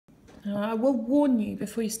I will warn you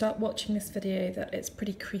before you start watching this video that it's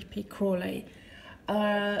pretty creepy crawly.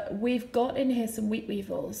 We've got in here some wheat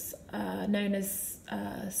weevils known as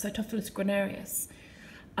Cytophilus granarius.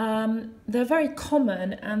 They're very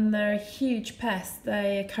common and they're a huge pest.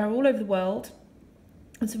 They occur all over the world.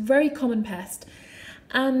 It's a very common pest,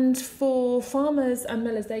 and for farmers and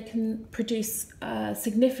millers they can produce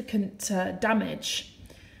significant damage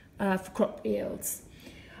for crop yields.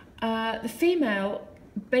 The female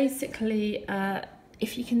basically,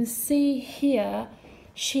 if you can see here,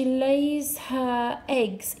 she lays her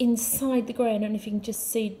eggs inside the grain. I don't know if you can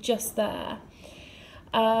just see just there.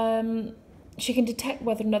 She can detect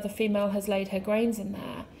whether another female has laid her grains in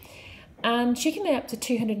there, and she can lay up to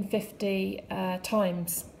 250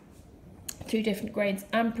 times through different grains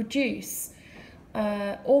and produce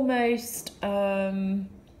almost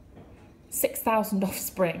 6,000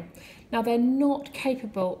 offspring. Now they're not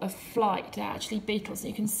capable of flight, they're actually beetles.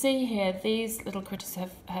 You can see here these little critters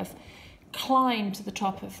have climbed to the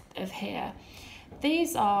top of here.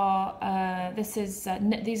 These are these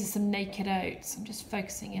are some naked oats. I'm just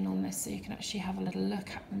focusing in on this so you can actually have a little look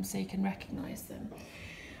at them so you can recognise them.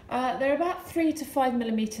 They're about 3 to 5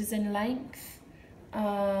 millimetres in length.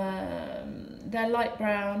 They're light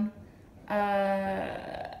brown,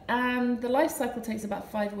 and the life cycle takes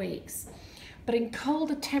about 5 weeks. But in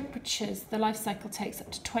colder temperatures, the life cycle takes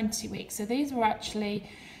up to 20 weeks. So these were actually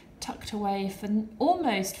tucked away for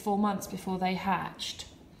almost 4 months before they hatched.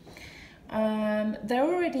 They're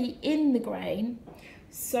already in the grain,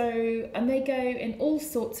 and they go in all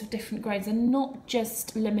sorts of different grains. They're not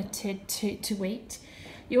just limited to wheat.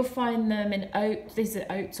 You'll find them in oats. These are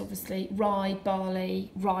oats, obviously, rye,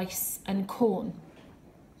 barley, rice, and corn.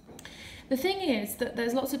 The thing is that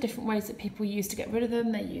there's lots of different ways that people use to get rid of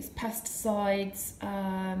them. They use pesticides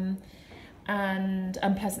and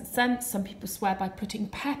unpleasant scents. Some people swear by putting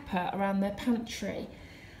pepper around their pantry.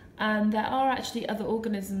 And there are actually other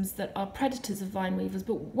organisms that are predators of vine weevils,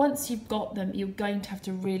 but once you've got them, you're going to have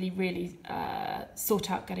to really sort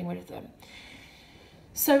out getting rid of them.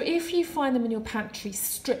 So if you find them in your pantry,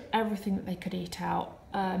 strip everything that they could eat out.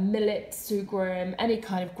 Millet, sorghum, any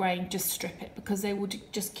kind of grain, just strip it, because they will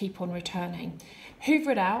just keep on returning.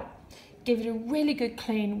 Hoover it out, give it a really good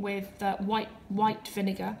clean with white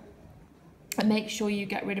vinegar, and make sure you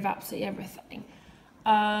get rid of absolutely everything.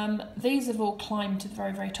 These have all climbed to the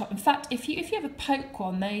very top. In fact, if you ever poke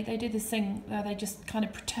one, they do this thing where they just kind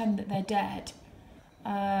of pretend that they're dead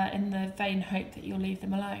in the vain hope that you'll leave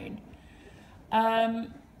them alone.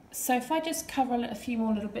 So if I just cover a few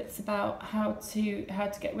more little bits about how to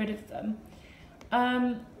get rid of them.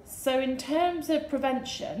 So in terms of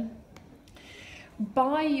prevention,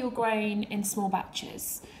 buy your grain in small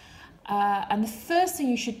batches. And the first thing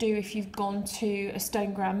you should do if you've gone to a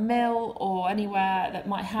stone ground mill or anywhere that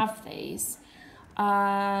might have these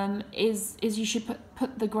is you should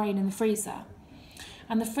put the grain in the freezer.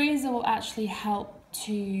 And the freezer will actually help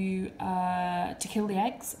to kill the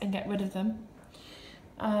eggs and get rid of them.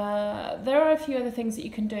 There are a few other things that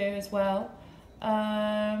you can do as well.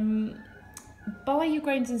 Buy your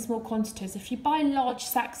grains in small quantities. If you buy large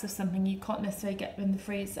sacks of something, you can't necessarily get them in the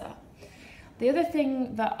freezer. The other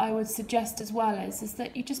thing that I would suggest as well is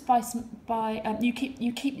that you just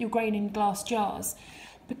you keep your grain in glass jars,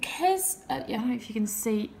 because I don't know if you can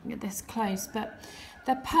see this close, but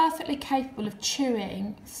they're perfectly capable of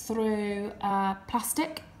chewing through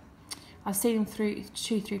plastic. I've seen them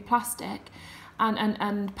chew through plastic.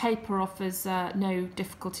 And paper offers no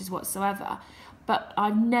difficulties whatsoever, but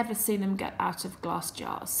I've never seen them get out of glass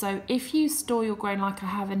jars. So if you store your grain like I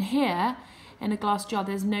have in here, in a glass jar,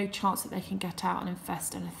 there's no chance that they can get out and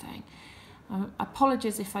infest anything.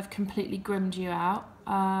 Apologies if I've completely grimmed you out,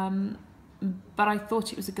 but I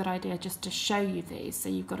thought it was a good idea just to show you these so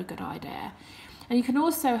you've got a good idea. And you can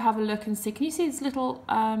also have a look and see, can you see this little...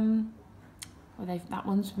 that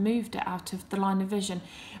one's moved it out of the line of vision.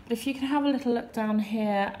 But if you can have a little look down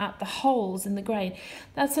here at the holes in the grain,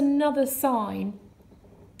 that's another sign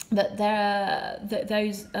that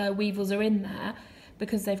those weevils are in there,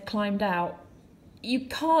 because they've climbed out. You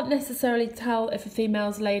can't necessarily tell if a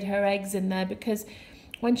female's laid her eggs in there, because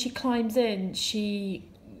when she climbs in, she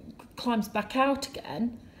climbs back out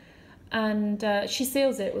again, and she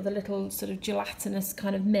seals it with a little sort of gelatinous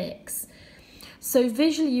kind of mix. So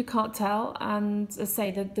visually you can't tell, and as I say,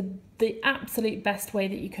 the absolute best way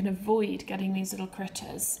that you can avoid getting these little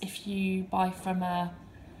critters, if you buy from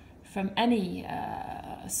any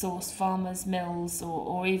source, farmers, mills,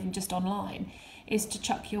 or even just online, is to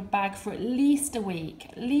chuck your bag for at least a week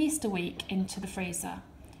into the freezer,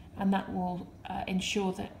 and that will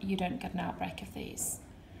ensure that you don't get an outbreak of these.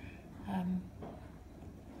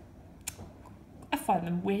 find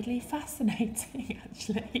them weirdly fascinating,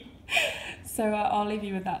 actually. So I'll leave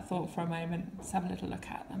you with that thought for a moment. Let's have a little look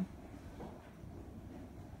at them.